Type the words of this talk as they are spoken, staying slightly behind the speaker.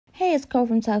Hey, it's Cole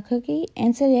from Tell Cookie,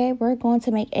 and today we're going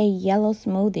to make a yellow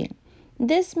smoothie.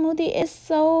 This smoothie is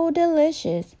so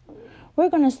delicious.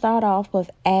 We're going to start off with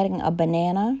adding a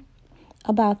banana,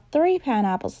 about 3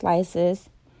 pineapple slices.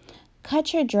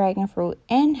 Cut your dragon fruit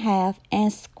in half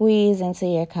and squeeze into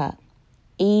your cup.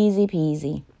 Easy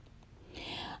peasy.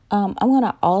 I'm going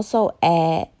to also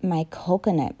add my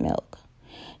coconut milk.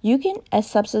 You can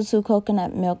substitute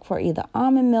coconut milk for either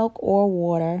almond milk or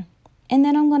water. And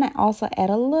then I'm going to also add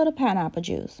a little pineapple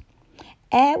juice.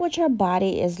 Add what your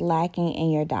body is lacking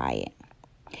in your diet.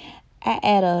 I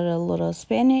added a little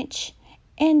spinach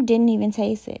and didn't even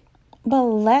taste it. But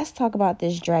let's talk about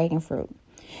this dragon fruit.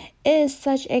 It is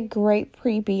such a great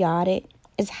prebiotic.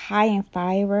 It's high in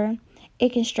fiber.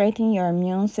 It can strengthen your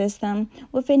immune system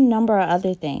with a number of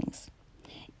other things.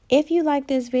 If you like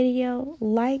this video,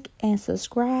 like and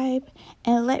subscribe,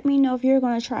 and let me know if you're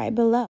going to try it below.